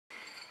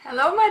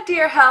Hello my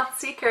dear health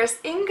seekers,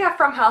 Inga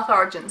from Health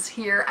Origins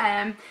here,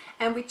 and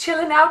we're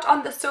chilling out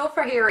on the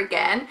sofa here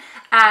again,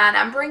 and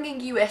I'm bringing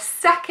you a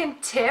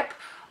second tip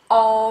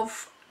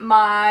of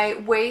my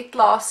weight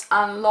loss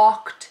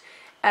unlocked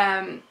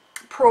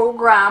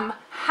program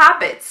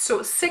habits.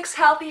 So 6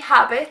 healthy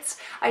habits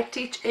I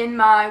teach in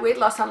my weight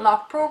loss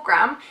unlocked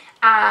program,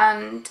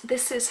 and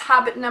this is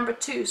habit number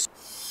 2.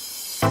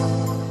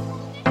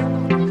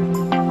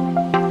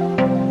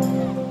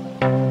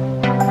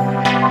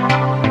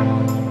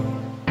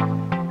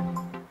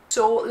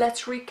 So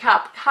let's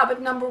recap.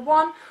 Habit number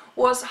 1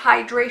 was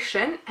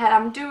hydration, and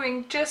I'm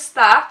doing just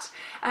that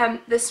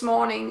this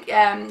morning,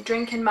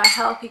 drinking my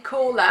healthy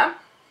cola.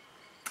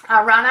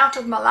 I ran out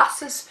of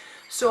molasses,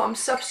 so I'm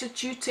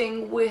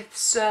substituting with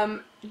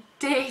some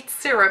date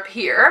syrup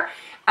here,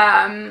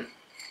 and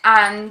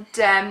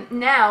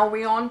now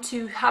we're on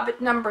to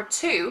habit number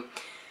 2.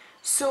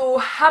 So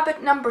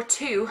habit number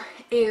 2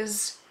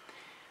 is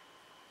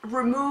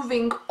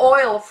removing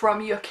oil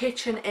from your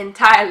kitchen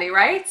entirely,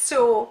 right?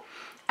 So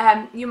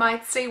you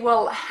might say,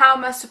 well, how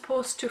am I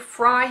supposed to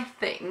fry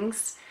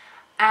things?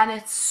 And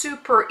it's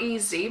super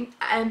easy.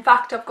 In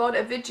fact, I've got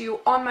a video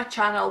on my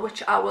channel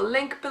which I will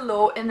link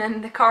below and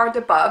in the card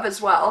above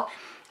as well,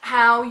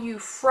 how you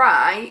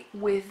fry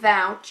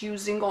without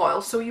using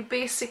oil. So you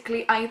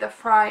basically either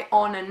fry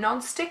on a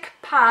non-stick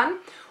pan,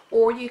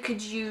 or you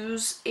could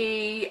use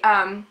a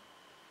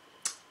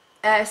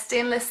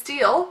stainless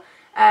steel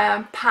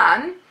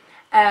pan.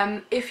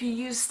 If you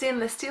use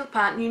stainless steel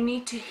pan, you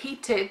need to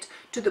heat it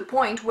to the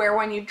point where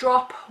when you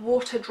drop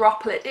water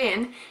droplet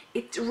in,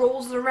 it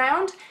rolls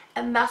around,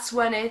 and that's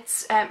when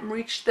it's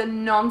reached the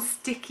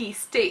non-sticky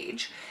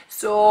stage.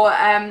 So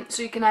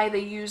so you can either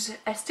use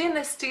a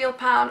stainless steel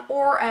pan,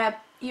 or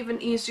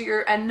even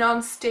easier, a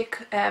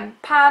non-stick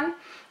pan,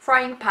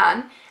 frying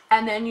pan,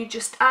 and then you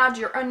just add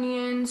your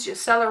onions, your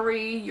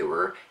celery,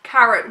 your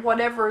carrot,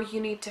 whatever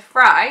you need to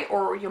fry,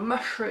 or your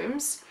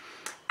mushrooms,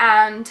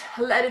 and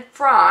let it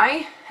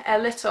fry a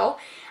little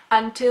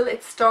until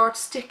it starts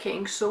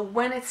sticking. So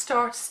when it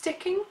starts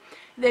sticking,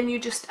 then you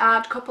just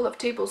add a couple of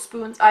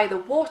tablespoons either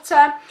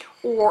water,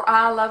 or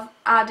I love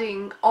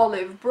adding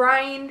olive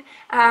brine,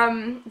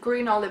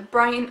 green olive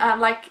brine. I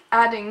like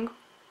adding,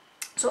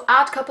 so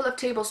add a couple of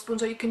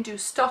tablespoons, or you can do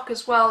stock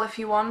as well if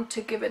you want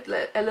to give it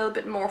a little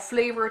bit more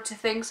flavor to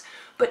things,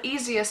 but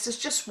easiest is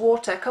just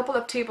water, a couple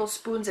of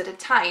tablespoons at a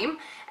time.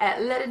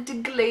 Let it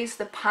deglaze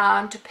the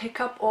pan to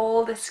pick up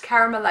all this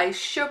caramelized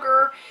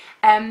sugar,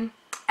 and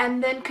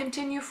then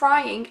continue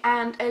frying.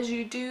 And as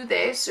you do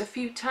this a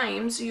few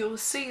times, you'll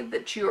see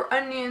that your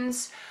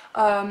onions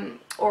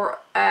or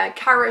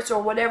carrots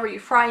or whatever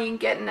you're frying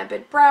getting a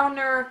bit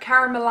browner,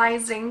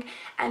 caramelizing,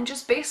 and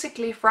just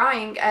basically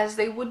frying as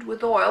they would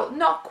with oil.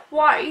 Not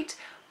quite,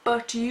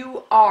 but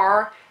you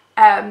are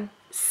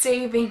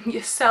saving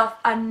yourself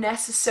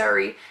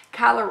unnecessary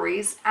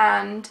calories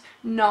and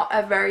not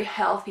a very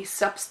healthy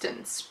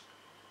substance.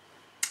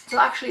 So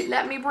actually,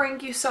 let me bring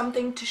you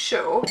something to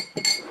show.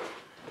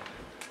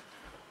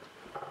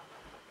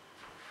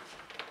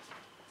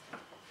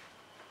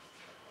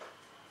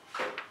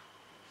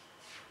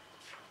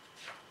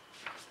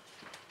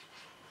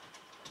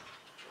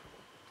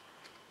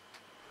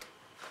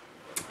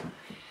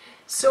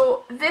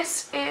 So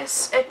this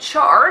is a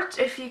chart,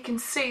 if you can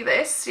see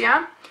this,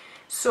 yeah?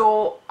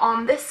 So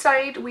on this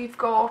side we've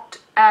got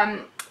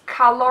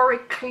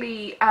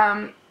calorically,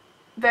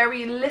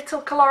 very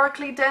little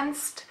calorically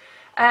dense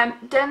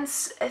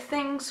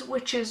things,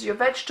 which is your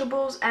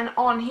vegetables, and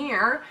on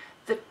here,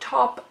 the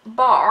top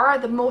bar,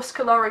 the most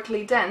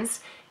calorically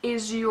dense,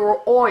 is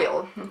your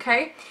oil,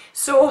 okay?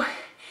 So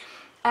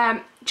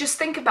just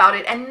think about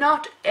it,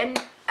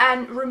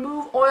 and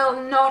remove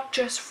oil not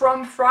just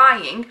from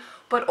frying,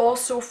 but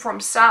also from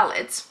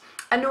salads.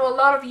 I know a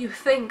lot of you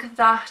think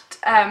that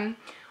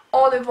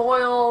olive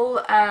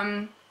oil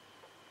and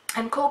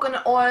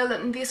coconut oil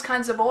and these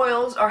kinds of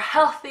oils are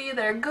healthy,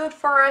 they're good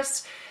for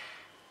us.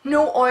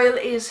 No oil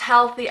is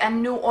healthy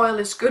and no oil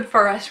is good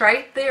for us,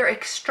 right? They're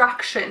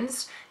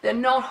extractions, they're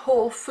not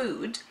whole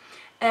food.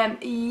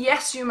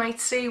 Yes, you might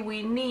say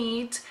we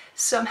need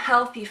some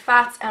healthy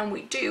fats, and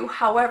we do.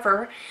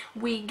 However,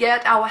 we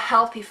get our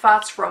healthy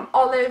fats from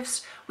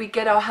olives, we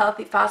get our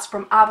healthy fats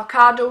from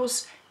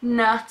avocados,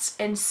 nuts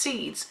and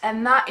seeds,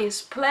 and that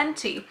is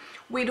plenty.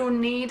 We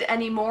don't need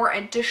any more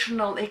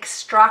additional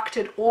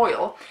extracted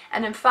oil,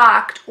 and in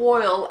fact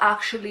oil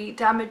actually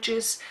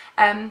damages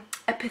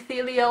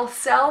epithelial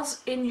cells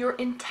in your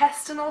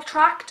intestinal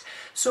tract,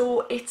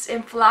 so it's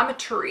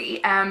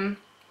inflammatory.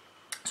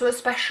 So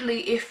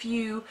especially if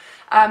you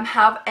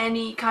have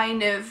any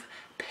kind of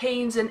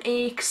pains and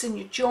aches in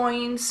your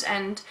joints,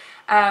 and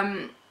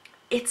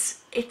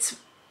it's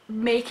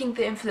making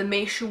the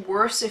inflammation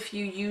worse if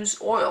you use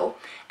oil.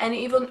 And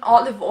even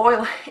olive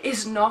oil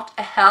is not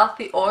a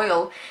healthy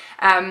oil.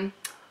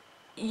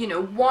 You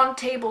know, 1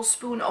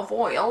 tablespoon of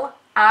oil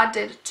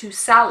added to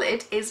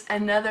salad is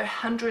another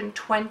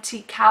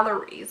 120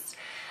 calories.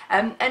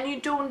 And you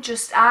don't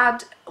just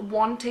add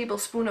 1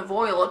 tablespoon of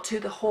oil to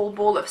the whole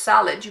bowl of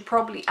salad, you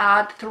probably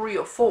add 3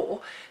 or 4.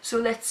 So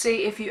let's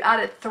say if you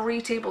added 3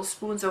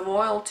 tablespoons of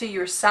oil to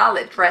your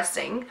salad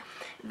dressing,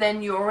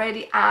 then you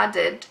already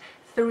added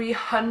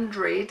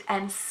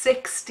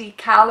 360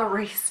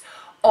 calories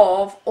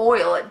of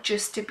oil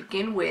just to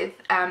begin with,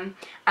 and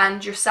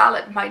your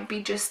salad might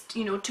be just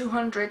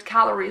 200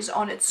 calories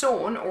on its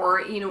own, or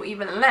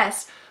even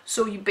less.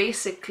 So you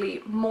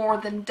basically more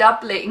than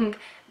doubling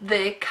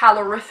the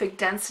calorific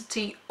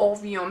density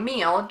of your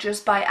meal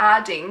just by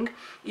adding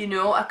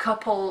a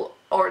couple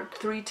or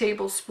 3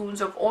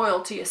 tablespoons of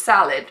oil to your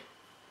salad.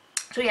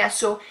 So yeah,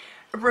 so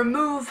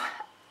remove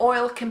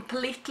oil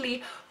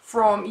completely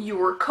from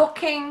your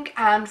cooking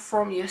and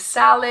from your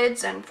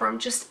salads and from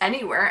just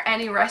anywhere,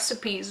 any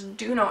recipes.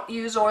 Do not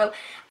use oil.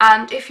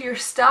 And if you're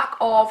stuck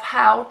of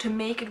how to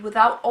make it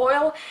without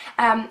oil,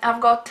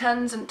 I've got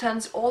tons and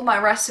tons, all my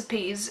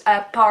recipes,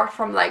 apart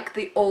from like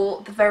the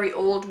very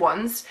old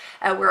ones,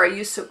 where I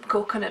use some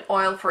coconut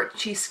oil for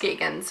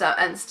cheesecake and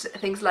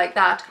things like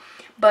that.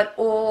 But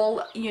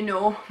all,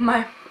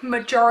 my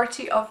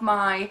majority of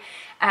my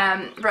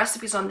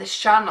recipes on this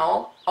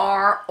channel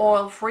are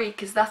oil-free,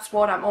 because that's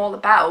what I'm all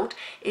about,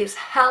 is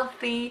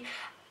healthy,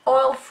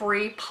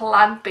 oil-free,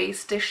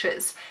 plant-based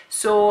dishes.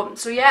 So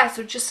yeah,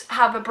 so just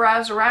have a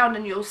browse around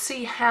and you'll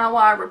see how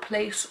I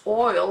replace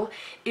oil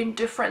in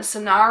different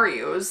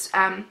scenarios.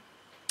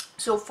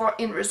 So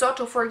in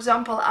risotto, for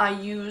example, I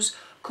use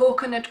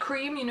coconut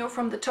cream,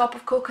 from the top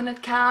of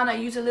coconut can. I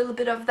use a little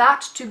bit of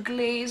that to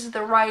glaze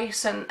the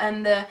rice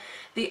and the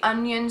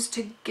onions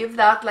to give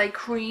that like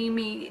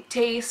creamy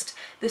taste.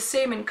 The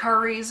same in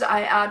curries,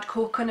 I add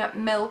coconut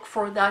milk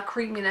for that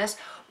creaminess.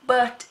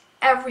 But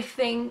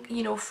everything,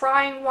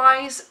 frying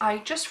wise, I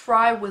just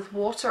fry with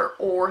water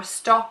or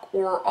stock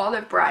or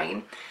olive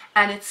brine,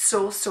 and it's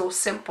so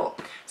simple.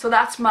 So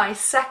that's my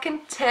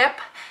second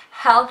tip.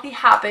 Healthy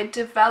habit,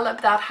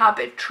 develop that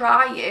habit,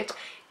 try it,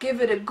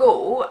 give it a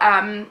go.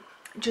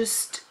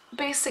 Just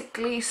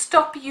basically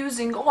stop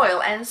using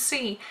oil and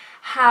see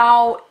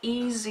how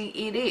easy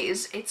it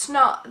is. It's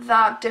not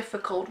that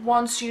difficult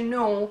once you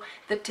know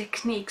the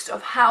techniques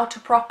of how to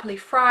properly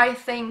fry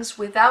things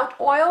without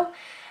oil.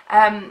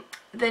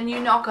 Then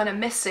you're not going to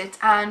miss it,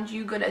 and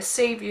you're going to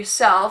save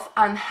yourself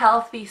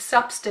unhealthy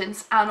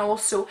substance and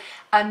also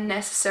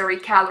unnecessary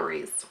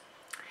calories.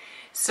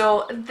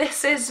 So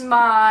this is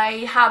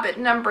my habit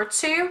number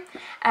 2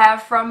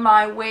 from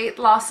my Weight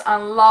Loss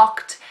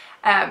Unlocked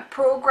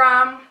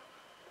program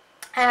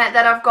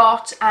that I've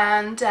got,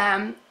 and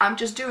I'm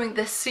just doing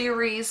this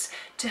series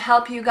to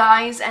help you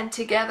guys, and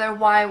together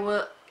while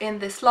we're in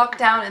this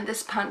lockdown and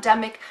this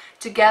pandemic,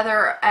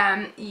 together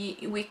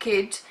we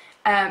could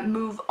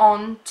move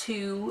on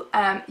to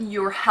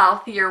your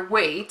healthier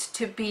weight,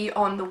 to be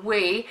on the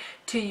way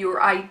to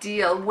your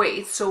ideal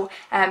weight. So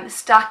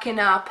stacking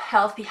up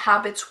healthy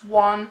habits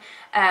 1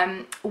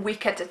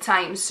 week at a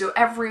time. So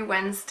every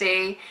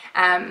Wednesday,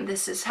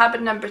 this is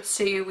habit number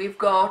 2, we've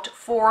got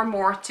 4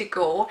 more to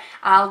go.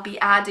 I'll be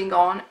adding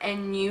on a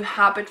new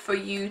habit for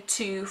you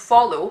to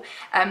follow.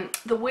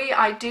 The way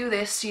I do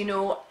this,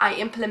 I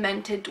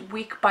implement it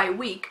week by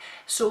week,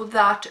 so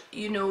that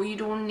you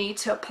don't need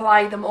to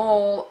apply them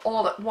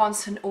all at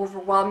once and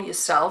overwhelm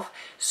yourself.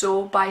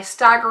 So by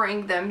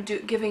staggering them,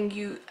 giving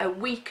you a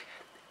week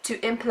to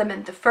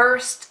implement the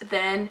first,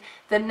 then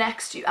the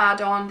next you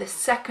add on the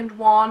second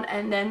one,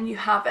 and then you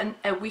have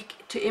a week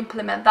to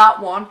implement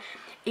that one.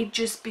 It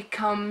just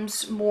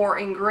becomes more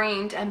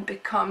ingrained and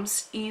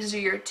becomes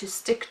easier to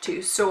stick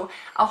to. So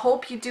I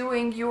hope you're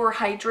doing your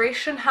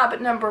hydration habit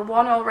number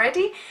 1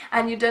 already,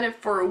 and you've done it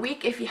for a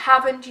week. If you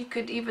haven't, you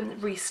could even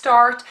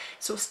restart.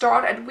 So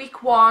start at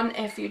week 1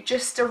 if you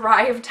just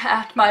arrived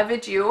at my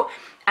video.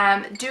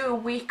 Do a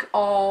week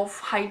of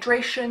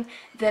hydration,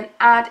 then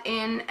add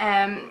in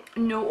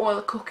no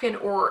oil cooking,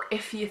 or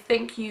if you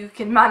think you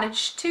can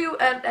manage to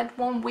at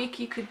 1 week,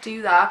 you could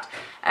do that.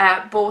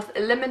 Both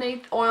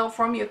eliminate oil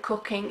from your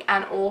cooking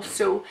and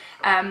also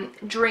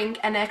drink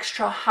an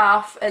extra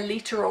half a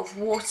liter of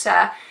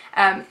water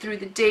through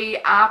the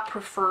day. I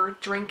prefer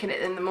drinking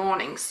it in the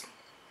mornings.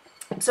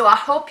 So I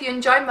hope you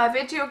enjoyed my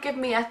video. Give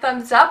me a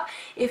thumbs up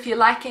if you're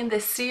liking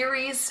this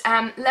series.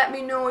 Let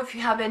me know if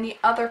you have any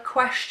other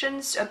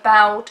questions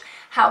about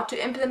how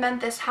to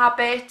implement this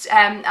habit.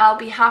 I'll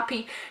be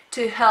happy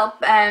to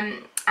help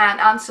and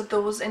answer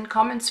those in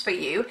comments for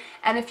you.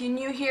 And if you're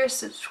new here,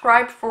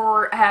 subscribe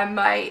for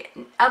my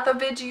other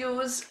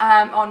videos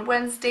on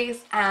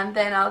Wednesdays, and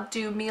then I'll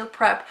do meal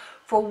prep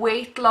for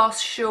weight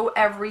loss show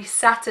every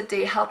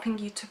Saturday, helping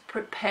you to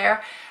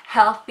prepare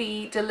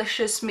healthy,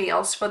 delicious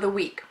meals for the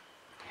week.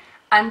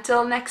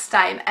 Until next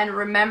time, and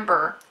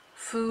remember,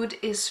 food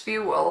is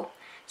fuel,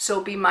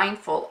 so be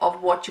mindful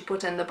of what you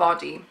put in the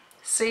body.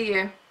 See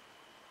you.